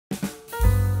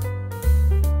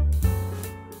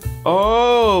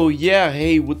Oh, yeah.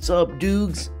 Hey, what's up,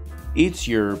 Doogs? It's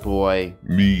your boy.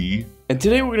 Me. And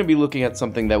today we're going to be looking at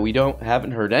something that we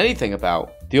haven't heard anything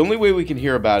about. The only way we can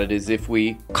hear about it is if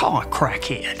we call a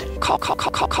crackhead. Call a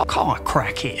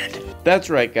crackhead. That's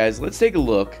right, guys. Let's take a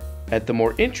look at the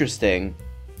more interesting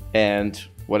and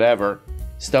whatever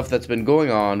stuff that's been going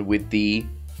on with the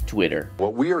Twitter.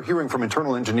 What we are hearing from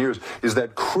internal engineers is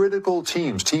that critical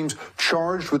teams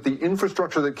charged with the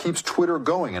infrastructure that keeps Twitter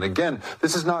going. And again,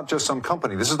 this is not just some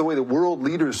company. This is the way that world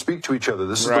leaders speak to each other.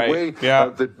 This is the way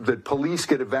that police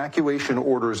get evacuation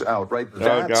orders out, right?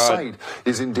 That site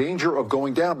is in danger of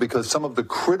going down because some of the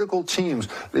critical teams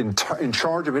in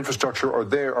charge of infrastructure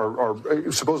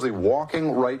are supposedly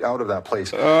walking right out of that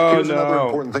place. Here's another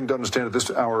important thing to understand at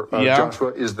this hour,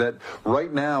 Joshua, is that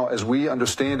right now, as we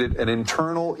understand it, an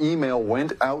internal email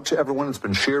went out to everyone. It's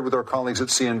been shared with our colleagues at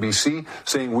CNBC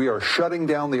saying we are shutting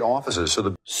down the offices.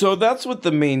 So that's what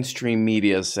the mainstream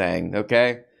media is saying,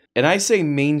 okay? And I say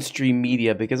mainstream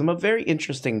media because I'm a very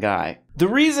interesting guy. The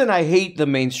reason I hate the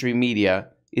mainstream media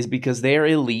is because they're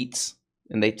elites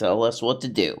and they tell us what to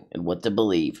do and what to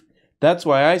believe. That's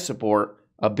why I support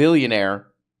a billionaire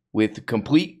with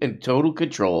complete and total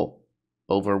control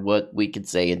over what we can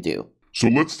say and do. So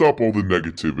let's stop all the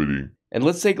negativity. And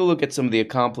let's take a look at some of the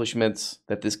accomplishments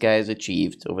that this guy has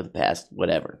achieved over the past,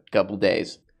 couple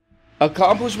days.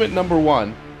 Accomplishment number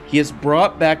 1, he has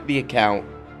brought back the account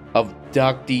of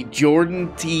Dr.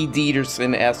 Jordan T.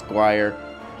 Dieterson, Esquire.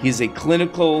 He's a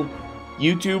clinical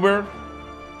YouTuber.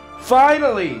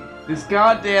 Finally, this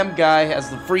goddamn guy has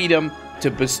the freedom to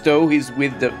bestow his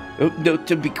wisdom,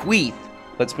 to bequeath.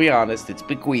 Let's be honest, it's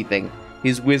bequeathing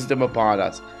his wisdom upon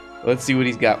us. Let's see what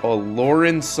he's got. Oh,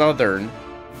 Lauren Southern.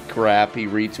 Crap he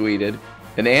retweeted,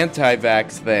 an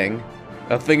anti-vax thing,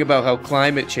 a thing about how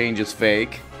climate change is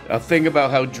fake, a thing about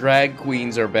how drag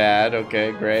queens are bad,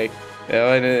 okay, great,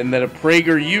 and then a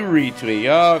PragerU retweet,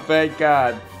 oh, thank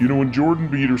God. You know, when Jordan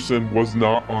Peterson was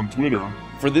not on Twitter,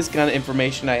 for this kind of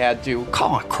information I had to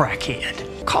call a crackhead.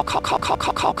 Call.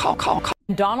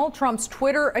 Donald Trump's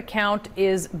Twitter account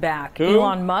is back. Who?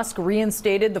 Elon Musk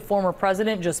reinstated the former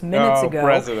president just minutes ago.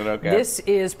 Okay. This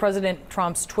is President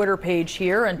Trump's Twitter page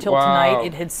here. Until tonight,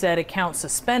 it had said account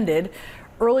suspended.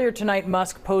 Earlier tonight,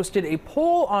 Musk posted a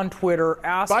poll on Twitter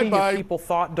asking if people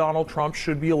thought Donald Trump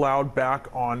should be allowed back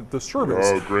on the service.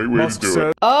 Oh, great way to do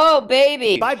it. Oh,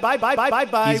 baby.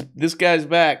 Bye. This guy's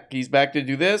back. He's back to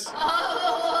do this,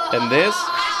 and this,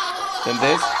 and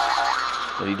this,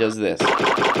 and he does this.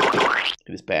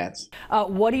 In his pants.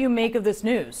 What do you make of this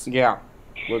news? Yeah.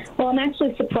 Well, I'm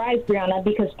actually surprised, Brianna,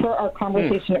 because per our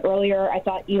conversation earlier, I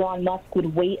thought Elon Musk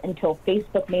would wait until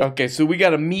Facebook made... Okay, so we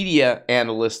got a media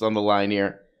analyst on the line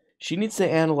here. She needs to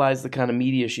analyze the kind of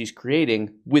media she's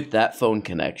creating with that phone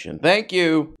connection. Thank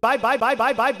you. Bye.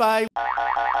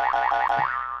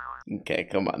 Okay,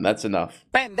 come on. That's enough.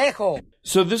 Pendejo.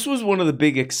 So this was one of the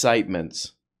big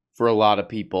excitements for a lot of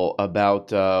people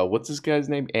about, what's this guy's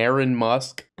name? Aaron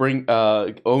Musk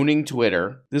owning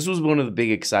Twitter. This was one of the big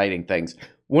exciting things.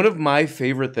 One of my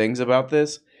favorite things about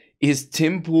this is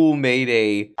Tim Pool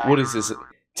made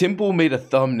Tim Pool made a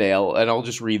thumbnail, and I'll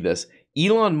just read this.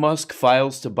 Elon Musk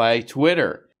files to buy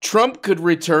Twitter. Trump could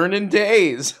return in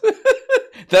days.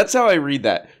 That's how I read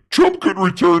that. Trump could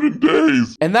return in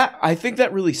days. And I think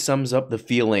that really sums up the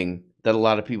feeling that a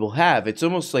lot of people have. It's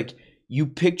almost like you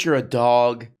picture a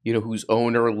dog, whose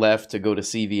owner left to go to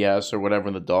CVS or whatever,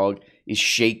 and the dog is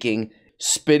shaking,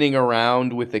 spinning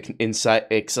around with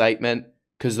excitement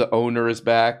because the owner is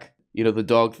back. The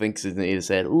dog thinks in his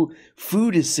head, ooh,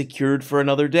 food is secured for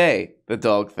another day, the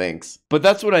dog thinks. But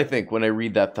that's what I think when I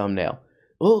read that thumbnail.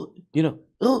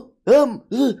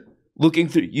 Looking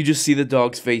through, you just see the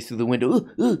dog's face through the window,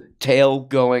 tail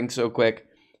going so quick,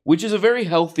 which is a very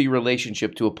healthy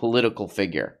relationship to a political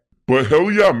figure. But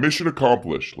hell yeah, mission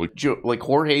accomplished. Like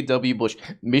Jorge W. Bush,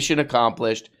 mission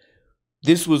accomplished.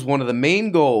 This was one of the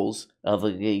main goals of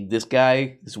this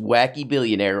guy, this wacky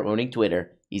billionaire owning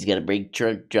Twitter. He's going to bring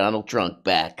Donald Trump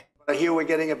back. I hear we're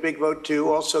getting a big vote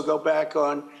to also go back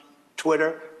on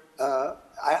Twitter.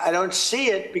 I don't see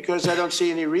it because I don't see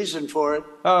any reason for it.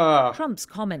 Trump's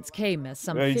comments came as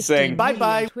some He's 15 saying,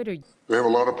 million Twitter. They have a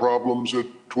lot of problems at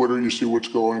Twitter. You see what's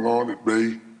going on. It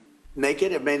may make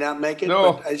it, it may not make it,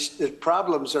 No. but the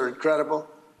problems are incredible.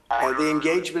 The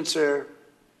engagements are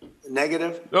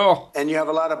negative, and you have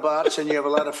a lot of bots and you have a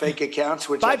lot of fake accounts,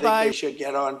 which I think they should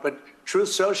get on. But Truth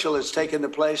Social has taken the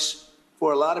place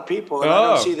for a lot of people, and I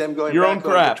don't see them going back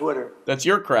onto Twitter. That's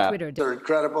your crap. Twitter They're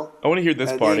incredible. I want to hear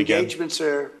this part again.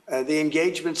 The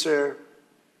engagements are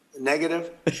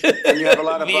negative, and you have a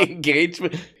lot of the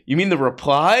engagement. You mean the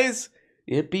replies?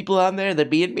 Yeah, people on there, they're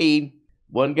being mean.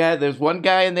 There's one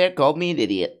guy in there called me an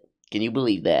idiot. Can you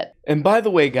believe that? And by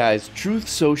the way, guys, Truth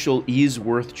Social is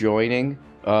worth joining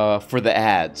for the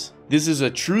ads. This is a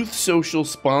Truth Social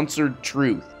sponsored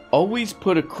truth. Always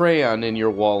put a crayon in your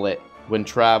wallet when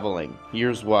traveling.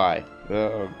 Here's why.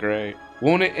 Oh, great.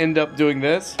 Won't it end up doing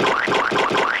this?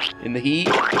 In the heat?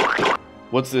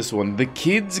 What's this one? The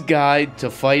Kid's Guide to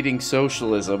Fighting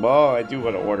Socialism. Oh, I do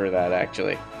want to order that,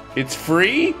 actually. It's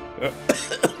free?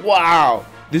 Wow.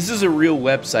 This is a real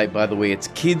website, by the way. It's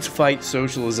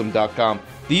kidsfightsocialism.com.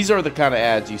 These are the kind of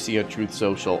ads you see on Truth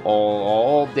Social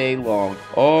all day long.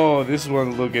 Oh, this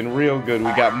one's looking real good.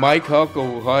 We got Mike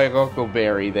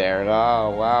Huckleberry there. Oh,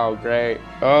 wow, great.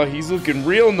 Oh, he's looking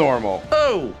real normal.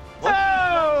 Oh!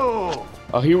 Oh!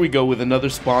 Oh, here we go with another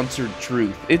sponsored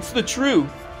truth. It's the truth.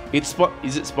 Is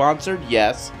it sponsored?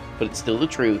 Yes, but it's still the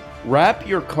truth. Wrap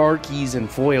your car keys in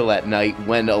foil at night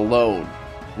when alone.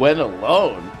 When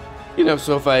alone? You know,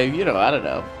 so if I don't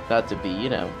know, not to be,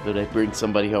 that I bring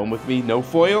somebody home with me, no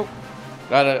foil?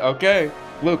 Okay.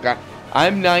 Look,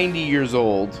 I'm 90 years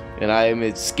old, and I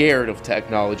am scared of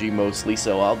technology mostly,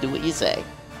 so I'll do what you say.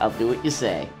 I'll do what you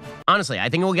say. Honestly, I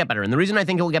think it will get better, and the reason I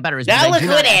think it will get better is now because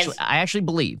look who it is! I actually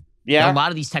believe that a lot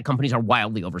of these tech companies are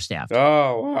wildly overstaffed.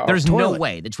 Oh, wow. There's no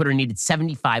way that Twitter needed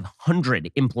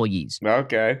 7,500 employees.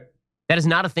 Okay. That is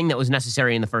not a thing that was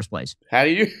necessary in the first place. How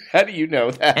do you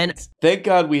know that? And thank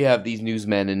God we have these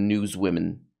newsmen and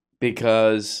newswomen,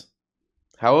 because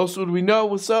how else would we know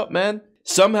what's up, man?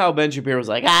 Somehow Ben Shapiro's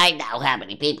like, I know how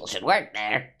many people should work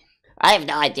there. I have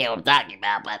no idea what I'm talking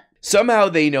about, but somehow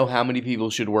they know how many people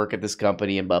should work at this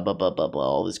company and blah, blah, blah, blah, blah,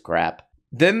 all this crap.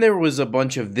 Then there was a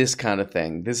bunch of this kind of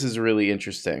thing. This is really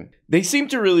interesting. They seem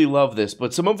to really love this,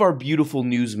 but some of our beautiful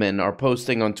newsmen are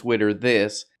posting on Twitter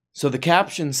this. So the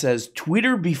caption says,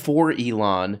 Twitter before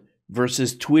Elon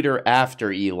versus Twitter after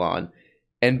Elon.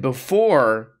 And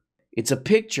before, it's a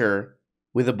picture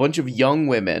with a bunch of young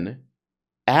women.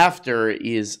 After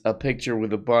is a picture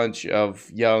with a bunch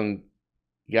of young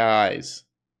guys.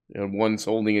 And one's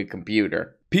holding a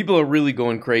computer. People are really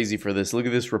going crazy for this. Look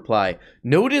at this reply.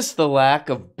 Notice the lack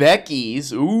of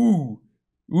Becky's. Ooh,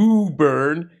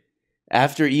 burn.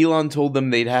 After Elon told them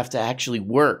they'd have to actually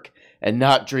work and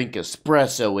not drink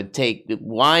espresso and take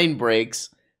wine breaks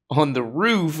on the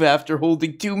roof after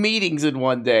holding 2 meetings in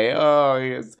one day. Oh,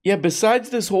 yes. Yeah, besides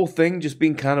this whole thing just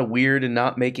being kind of weird and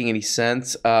not making any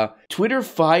sense, Twitter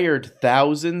fired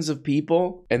thousands of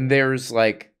people, and there's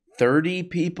like 30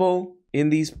 people in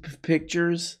these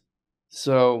pictures.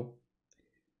 So,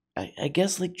 I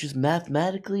guess, like, just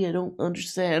mathematically, I don't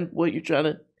understand what you're trying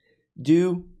to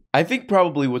do. I think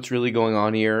probably what's really going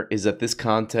on here is that this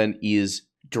content is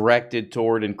directed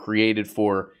toward and created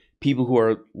for people who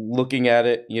are looking at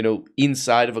it,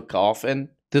 inside of a coffin.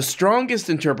 The strongest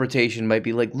interpretation might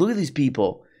be like, look at these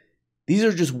people. These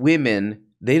are just women.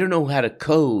 They don't know how to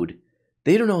code.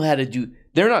 They don't know how to do...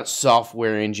 They're not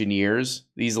software engineers,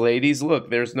 these ladies. Look,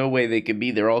 there's no way they could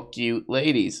be. They're all cute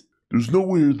ladies. There's no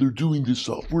way they're doing the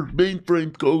software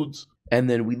mainframe codes. And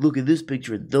then we look at this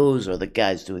picture, and those are the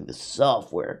guys doing the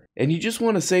software. And you just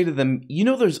want to say to them,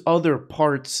 there's other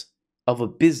parts of a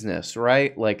business,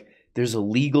 right? Like, there's a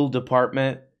legal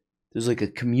department. There's like a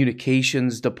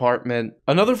communications department.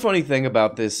 Another funny thing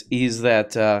about this is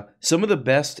that some of the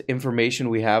best information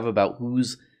we have about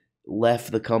who's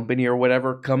left the company or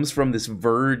whatever comes from this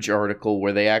Verge article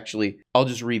where they actually, I'll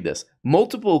just read this.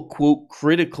 Multiple, quote,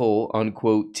 critical,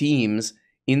 unquote, teams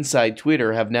inside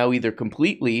Twitter have now either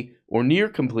completely or near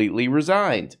completely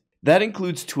resigned. That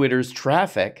includes Twitter's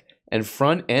traffic and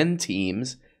front-end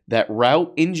teams that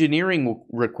route engineering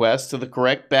requests to the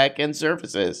correct back-end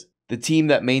services. The team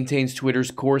that maintains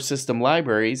Twitter's core system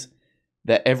libraries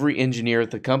that every engineer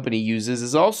at the company uses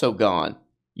is also gone.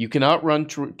 You cannot run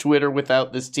Twitter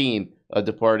without this team, a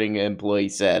departing employee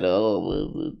said.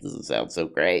 Oh, it doesn't sound so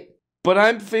great. But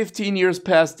I'm 15 years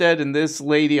past dead, and this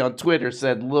lady on Twitter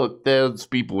said, look, those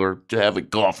people are having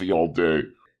coffee all day.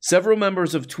 Several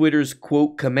members of Twitter's,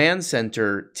 quote, command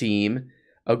center team,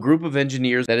 a group of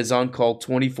engineers that is on call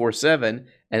 24/7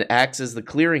 and acts as the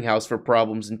clearinghouse for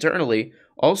problems internally,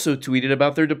 also tweeted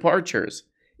about their departures.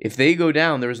 If they go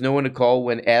down, there is no one to call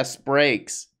when S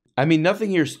breaks. I mean,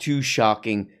 nothing here is too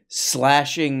shocking.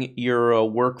 Slashing your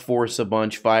workforce a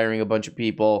bunch, firing a bunch of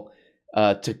people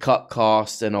to cut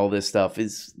costs and all this stuff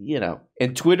is,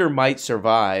 and Twitter might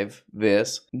survive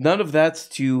this. None of that's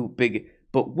too big.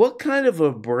 But what kind of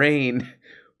a brain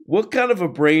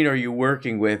are you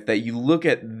working with that you look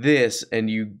at this and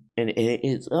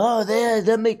it's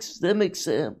that makes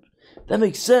sense. That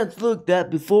makes sense. Look, that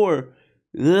before.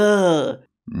 Ugh.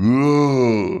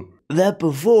 That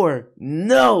before.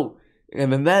 No.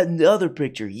 And then that other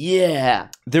picture, yeah.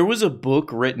 There was a book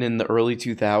written in the early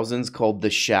 2000s called The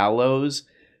Shallows.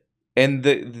 And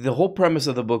the whole premise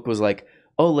of the book was like,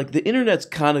 oh, like the internet's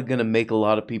kind of going to make a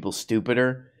lot of people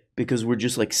stupider because we're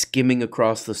just like skimming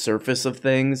across the surface of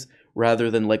things rather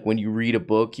than like when you read a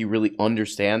book, you really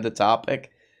understand the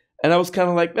topic. And I was kind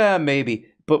of like, maybe.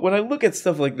 But when I look at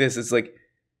stuff like this, it's like,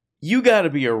 you got to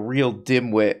be a real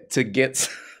dimwit to get...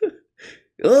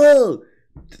 oh,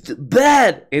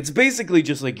 bad. It's basically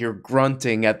just like you're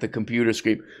grunting at the computer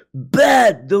screen.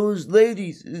 Bad, those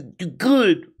ladies.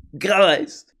 Good,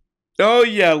 guys. Oh,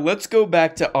 yeah, let's go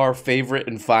back to our favorite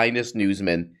and finest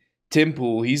newsman, Tim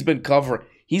Pool. He's been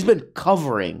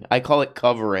covering. I call it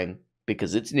covering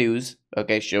because it's news.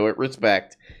 Okay, show it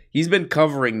respect. He's been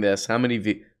covering this. How many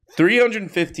views?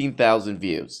 315,000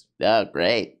 views. Oh,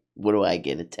 great. What do I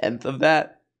get? A tenth of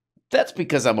that? That's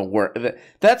because I'm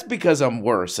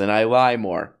worse and I lie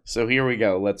more. So here we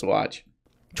go. Let's watch.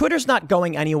 Twitter's not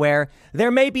going anywhere.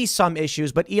 There may be some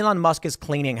issues, but Elon Musk is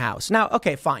cleaning house. Now,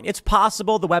 okay, fine. It's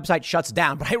possible the website shuts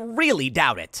down, but I really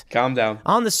doubt it. Calm down.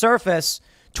 On the surface,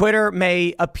 Twitter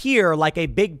may appear like a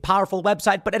big, powerful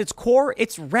website, but at its core,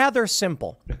 it's rather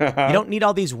simple. You don't need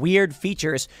all these weird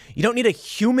features. You don't need a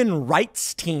human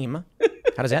rights team.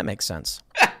 How does that make sense?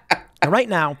 And right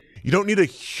now, you don't need a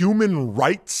human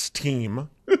rights team.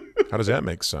 How does that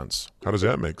make sense? How does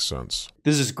that make sense?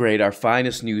 This is great. Our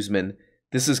finest newsman.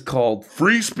 This is called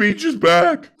Free Speech is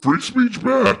Back. Free Speech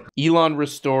back. Elon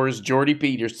restores Jordan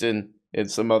Peterson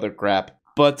and some other crap.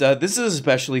 But this is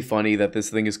especially funny that this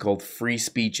thing is called Free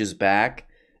Speech is Back.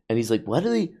 And he's like, why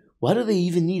do they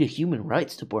even need a human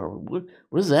rights department?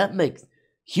 What does that make?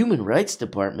 Human rights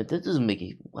department? That doesn't make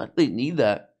it. Why do they need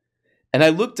that? And I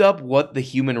looked up what the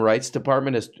human rights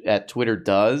department at Twitter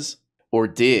does, or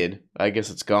did. I guess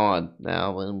it's gone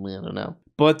now. I don't know.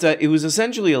 But it was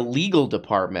essentially a legal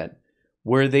department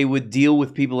where they would deal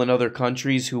with people in other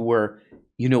countries who were,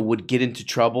 would get into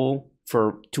trouble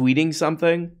for tweeting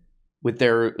something with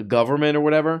their government or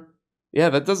whatever. Yeah,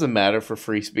 that doesn't matter for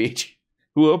free speech.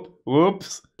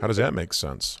 Whoops. How does that make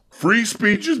sense? Free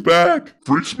speech is back.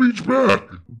 Free speech back.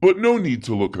 But no need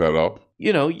to look that up.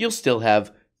 You'll still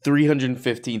have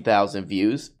 315,000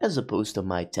 views as opposed to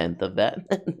my tenth of that.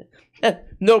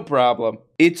 No problem.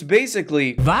 It's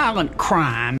basically violent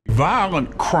crime.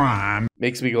 Violent crime.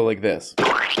 Makes me go like this.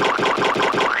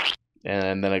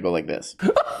 And then I go like this.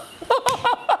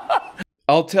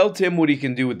 I'll tell Tim what he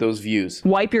can do with those views.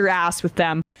 Wipe your ass with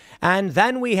them. And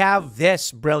then we have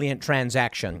this brilliant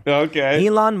transaction. Okay.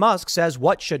 Elon Musk says,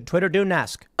 what should Twitter do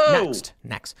next? Oh.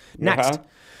 Next.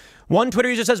 One Twitter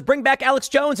user says, bring back Alex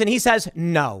Jones. And he says,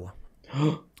 no.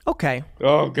 Okay.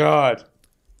 Oh, God.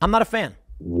 I'm not a fan.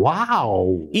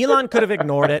 Wow. Elon could have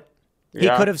ignored it. He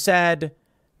could have said,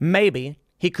 maybe.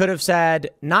 He could have said,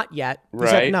 not yet. He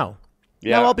said, no.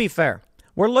 Yeah. Now, I'll be fair.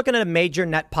 We're looking at a major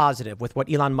net positive with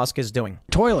what Elon Musk is doing.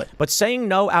 Toilet. But saying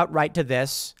no outright to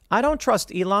this, I don't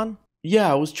trust Elon.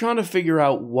 Yeah, I was trying to figure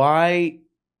out why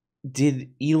did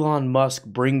Elon Musk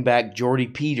bring back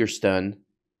Jordan Peterson,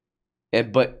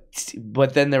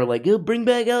 but then they're like, bring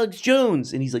back Alex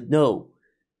Jones. And he's like, no.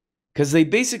 Because they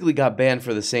basically got banned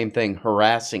for the same thing,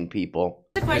 harassing people.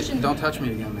 Hey, don't touch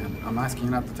me again, man. I'm asking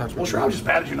you not to touch me. Well, sure, I just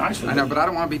patted you nicely. I know, but I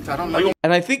don't want to be... I don't know.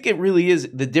 And I think it really is...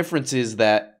 The difference is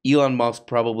that Elon Musk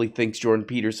probably thinks Jordan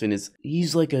Peterson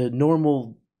he's like a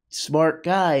normal, smart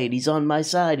guy, and he's on my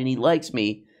side, and he likes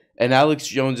me. And Alex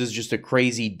Jones is just a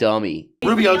crazy dummy.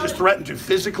 Rubio just threatened to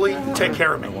physically take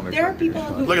care of me. There are people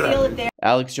who Look at feel that. it there.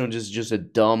 Alex Jones is just a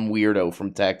dumb weirdo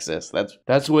from Texas.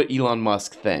 That's what Elon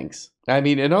Musk thinks. I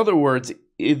mean, in other words,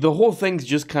 the whole thing's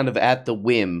just kind of at the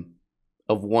whim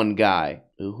of one guy.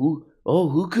 Who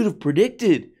could have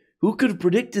predicted? Who could have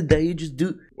predicted that he'd just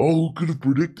do... Oh, who could have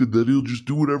predicted that he'll just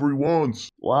do whatever he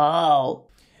wants? Wow.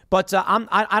 But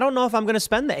I don't know if I'm going to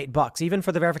spend the $8, even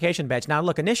for the verification badge. Now,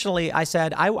 look, initially I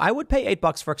said I would pay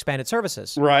 $8 for expanded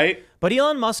services. Right. But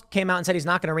Elon Musk came out and said he's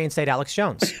not going to reinstate Alex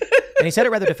Jones. And he said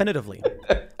it rather definitively.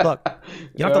 Look,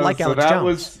 you don't have to like Alex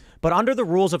Jones. But under the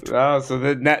rules of... Oh, so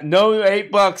no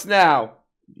 $8 now.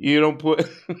 You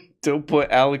don't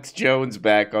put Alex Jones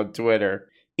back on Twitter.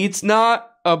 It's not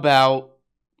about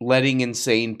letting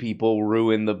insane people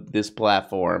ruin this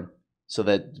platform so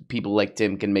that people like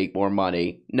Tim can make more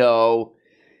money. No,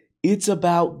 it's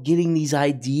about getting these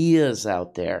ideas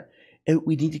out there. And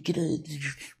we need to get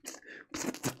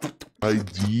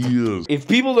ideas. If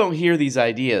people don't hear these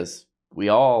ideas, we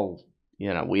all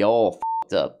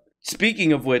f***ed up.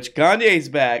 Speaking of which, Kanye's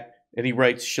back. And he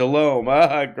writes, Shalom.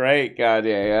 Ah, great,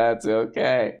 Kanye. That's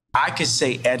okay. I could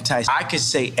say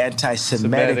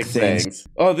anti-Semitic things.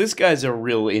 Oh, this guy's a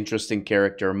real interesting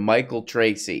character. Michael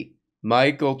Tracy.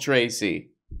 Michael Tracy.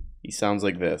 He sounds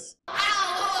like this.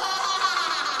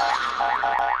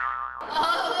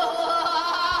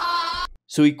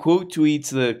 So he quote tweets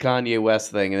the Kanye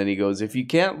West thing, and then he goes, "If you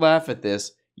can't laugh at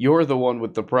this, you're the one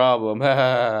with the problem."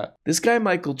 This guy,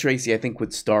 Michael Tracy, I think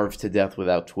would starve to death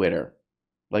without Twitter.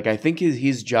 Like, I think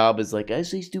his job is like, I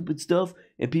say stupid stuff,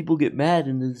 and people get mad,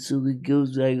 and then so it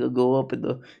goes, I go up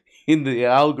in the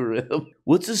algorithm.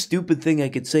 What's a stupid thing I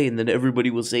could say? And then everybody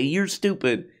will say, "You're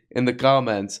stupid," in the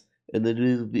comments. And then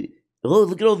it'll be, "Oh,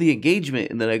 look at all the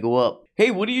engagement." And then I go up. "Hey,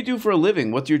 what do you do for a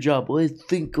living? What's your job?" "Well, I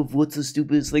think of what's the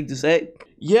stupidest thing to say."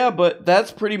 Yeah, but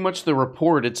that's pretty much the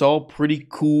report. It's all pretty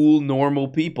cool, normal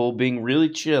people being really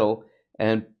chill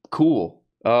and cool.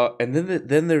 And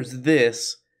then there's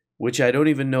this, which I don't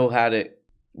even know how to...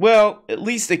 Well, at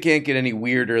least it can't get any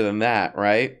weirder than that,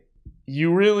 right?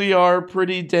 "You really are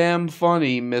pretty damn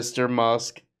funny, Mr.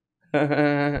 Musk."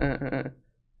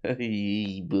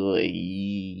 Hey, boy.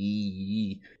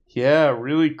 Yeah,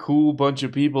 really cool bunch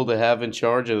of people to have in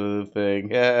charge of the thing.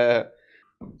 Good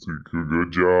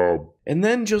job. And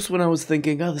then just when I was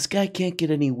thinking, oh, this guy can't get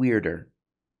any weirder.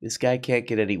 This guy can't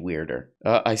get any weirder.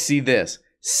 I see this.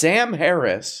 Sam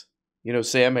Harris. You know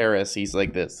Sam Harris, he's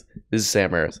like this. This is Sam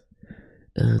Harris.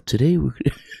 Today we're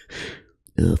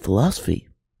philosophy.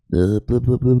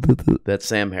 That's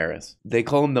Sam Harris. They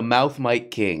call him the Mouth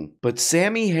Mic King. But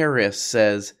Sammy Harris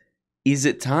says, "Is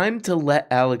it time to let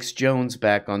Alex Jones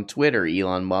back on Twitter,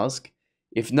 Elon Musk?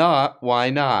 If not, why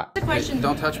not?" The question.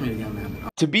 Don't touch me again, man.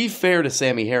 To be fair to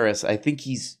Sammy Harris, I think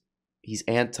he's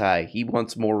anti. He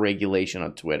wants more regulation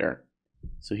on Twitter.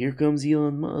 So here comes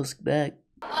Elon Musk back.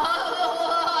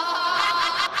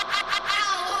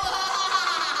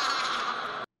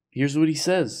 Here's what he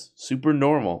says. Super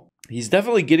normal. He's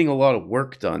definitely getting a lot of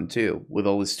work done, too, with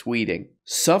all his tweeting.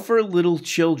 "Suffer little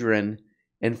children,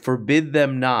 and forbid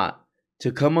them not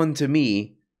to come unto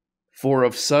me, for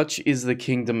of such is the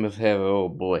kingdom of heaven." Oh,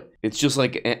 boy. It's just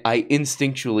like I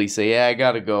instinctually say, yeah, I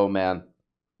gotta go, man.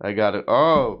 I gotta...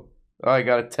 Oh, I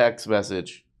got a text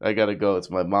message. I gotta go. It's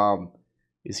my mom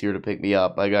is here to pick me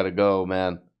up. I gotta go,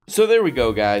 man. So there we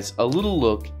go, guys. A little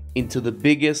look into the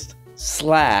biggest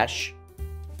 /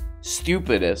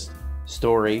 stupidest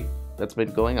story that's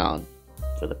been going on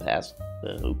for the past,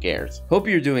 who cares? Hope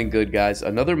you're doing good, guys.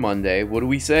 Another Monday. What do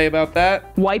we say about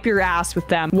that? Wipe your ass with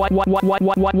them. Wipe.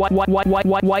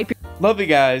 Love you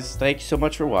guys. Thank you so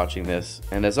much for watching this.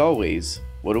 And as always,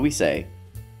 what do we say?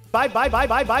 Bye.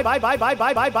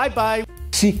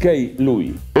 CK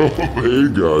Louie. Oh, hey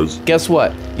guys. Guess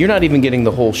what? You're not even getting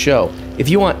the whole show. If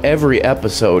you want every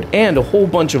episode and a whole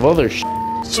bunch of other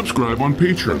subscribe on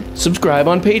Patreon. Subscribe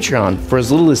on Patreon for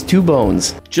as little as 2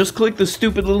 bones. Just click the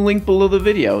stupid little link below the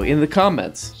video in the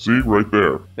comments. See, right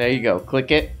there. There you go.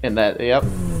 Click it, and that, yep.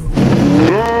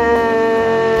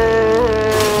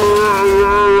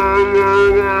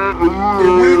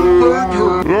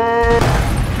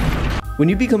 When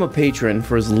you become a patron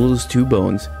for as little as 2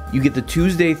 bones, you get the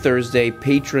Tuesday, Thursday,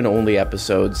 patron-only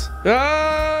episodes.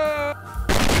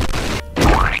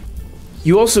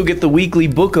 You also get the weekly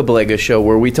Book Oblega show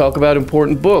where we talk about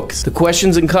important books. The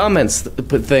questions and comments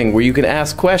thing where you can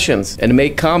ask questions and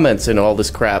make comments and all this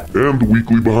crap. And the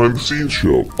weekly behind the scenes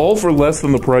show. All for less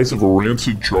than the price of a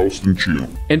rancid Charleston chew.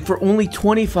 And for only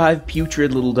 25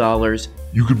 putrid little dollars,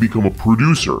 you can become a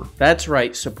producer. That's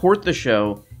right, support the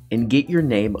show and get your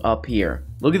name up here.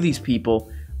 Look at these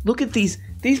people. Look at these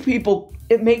people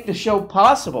that make the show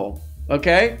possible,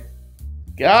 okay?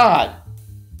 God.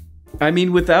 I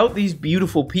mean, without these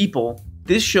beautiful people,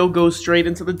 this show goes straight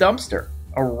into the dumpster.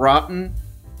 A rotten,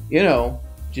 you know,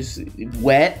 just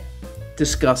wet,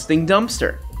 disgusting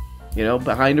dumpster, you know,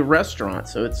 behind a restaurant.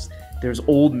 So there's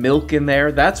old milk in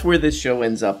there. That's where this show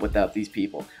ends up without these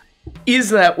people. Is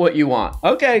that what you want?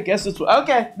 Okay, I guess it's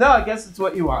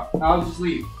what you want. I'll just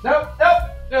leave.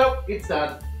 Nope, it's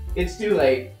done. It's too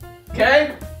late.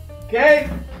 Okay?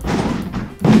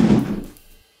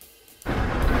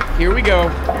 Here we go.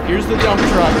 Here's the dump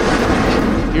truck.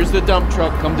 Here's the dump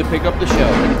truck come to pick up the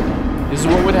show. This is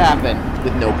what would happen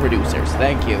with no producers.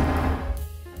 Thank you.